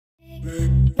Hello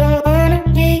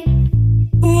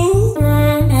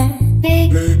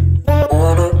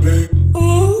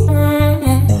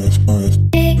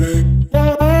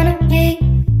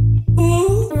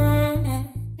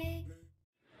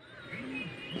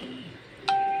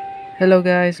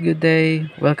guys, good day.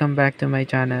 Welcome back to my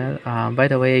channel. By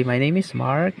the way, my name is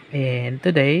Mark and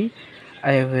today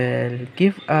I will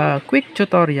give a quick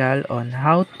tutorial on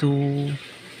how to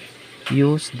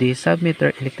use the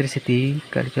submeter electricity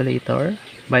calculator.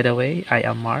 By the way, I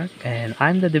am Mark and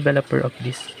I'm the developer of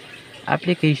this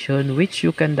application which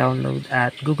you can download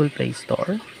at Google Play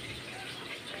Store.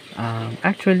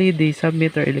 Actually, the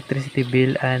submeter electricity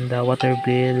bill and the water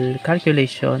bill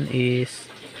calculation is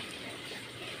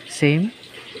same.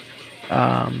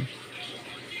 Um,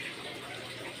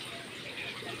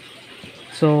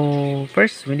 So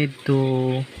first we need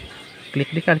to click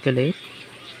the calculate,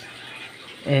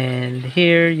 and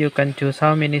here you can choose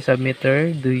how many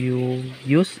submeter do you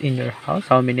use in your house,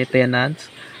 how many tenants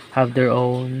have their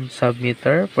own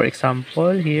submeter. For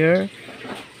example, here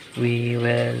we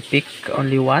will pick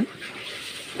only one,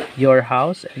 your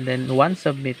house, and then one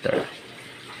submeter.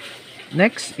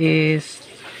 Next is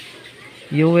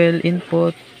you will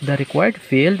input the required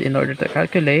field in order to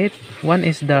calculate. One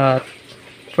is the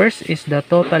first is the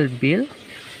total bill.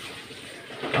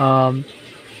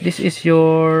 This is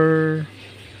your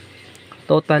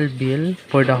total bill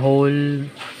for the whole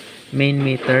main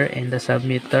meter and the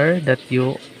submeter that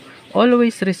you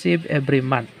always receive every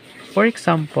month. For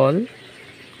example,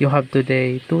 you have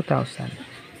today 2000.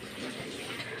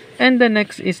 And the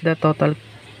next is the total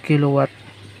kilowatt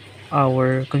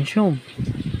hour consumed.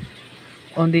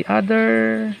 On the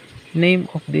other name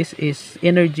of this is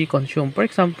energy consumed. For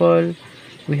example,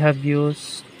 we have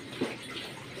used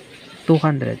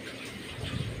 200.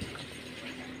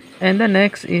 And the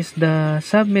next is the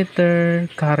submeter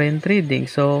current reading.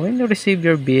 So when you receive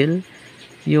your bill,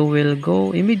 you will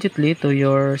go immediately to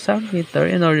your submeter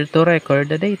in order to record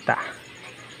the data.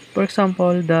 For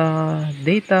example, the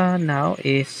data now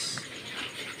is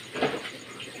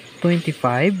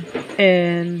 25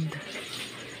 and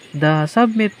the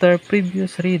submeter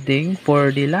previous reading for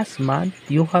the last month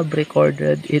you have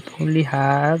recorded it only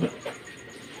have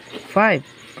 5,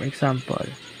 for example.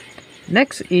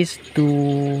 Next is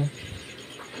to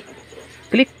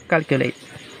click calculate.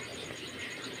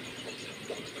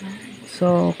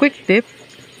 So quick tip,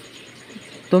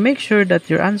 to make sure that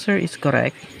your answer is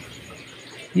correct,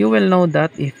 you will know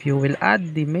that if you will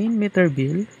add the main meter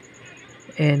bill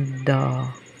and the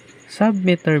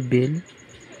submeter bill,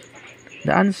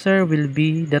 the answer will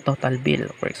be the total bill.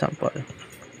 For example,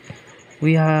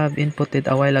 we have inputted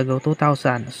a while ago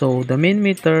 2000, so the main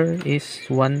meter is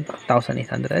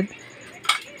 1800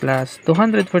 plus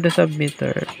 200 for the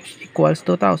submeter equals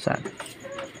 2000.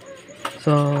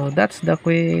 So that's the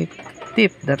quick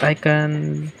tip that I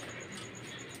can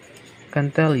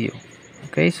tell you.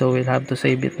 Okay, so we'll have to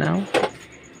save it now.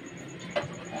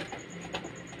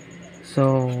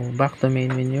 So back to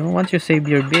main menu. Once you save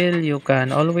your bill, you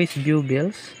can always view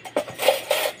bills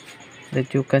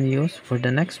that you can use for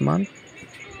the next month.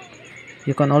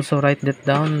 You can also write that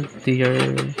down to your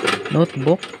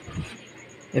notebook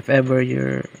if ever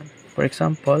for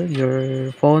example,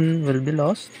 your phone will be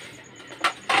lost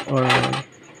or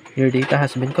your data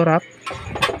has been corrupt.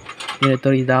 You need to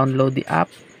re-download the app,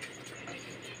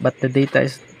 but the data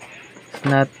is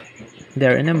not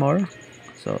there anymore.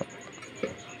 So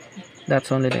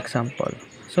that's only the example.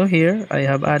 So here I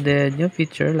have added new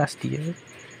feature last year,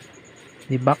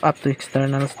 the backup to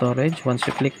external storage. Once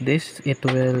you click this, it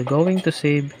will going to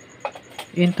save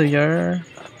into your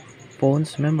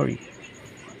phone's memory.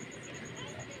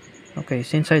 Okay,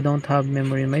 since I don't have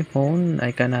memory in my phone,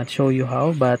 I cannot show you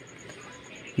how, but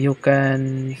you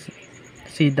can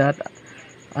see that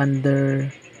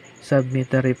under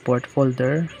submeter report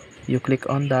folder. You click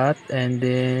on that and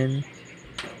then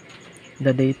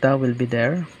the data will be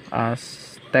there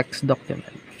as text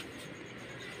document.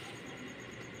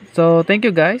 So thank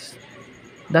you guys,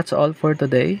 that's all for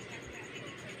today.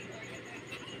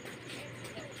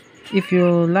 If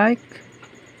you like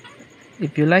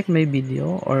my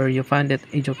video or you find it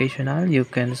educational, you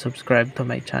can subscribe to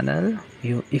my channel.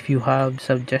 If you have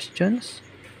suggestions,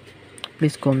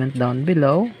 please comment down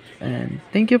below, and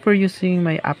thank you for using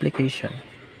my application.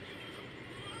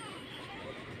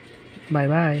 Bye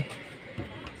bye.